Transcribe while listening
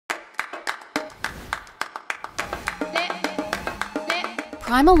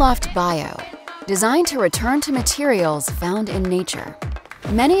PrimaLoft Bio, designed to return to materials found in nature.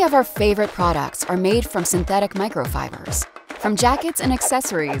 Many of our favorite products are made from synthetic microfibers, from jackets and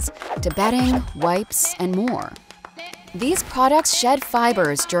accessories to bedding, wipes, and more. These products shed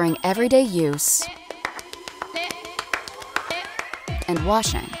fibers during everyday use and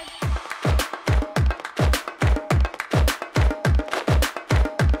washing.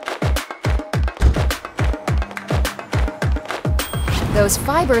 Those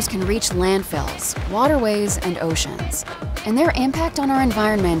fibers can reach landfills, waterways, and oceans, and their impact on our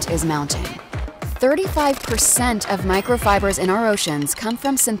environment is mounting. 35% of microfibers in our oceans come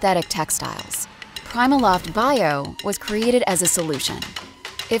from synthetic textiles. PrimaLoft Bio was created as a solution.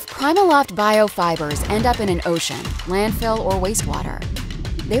 If PrimaLoft Bio fibers end up in an ocean, landfill, or wastewater,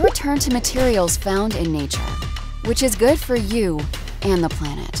 they return to materials found in nature, which is good for you and the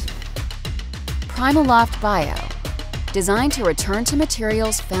planet. PrimaLoft Bio, designed to return to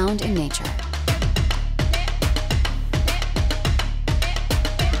materials found in nature.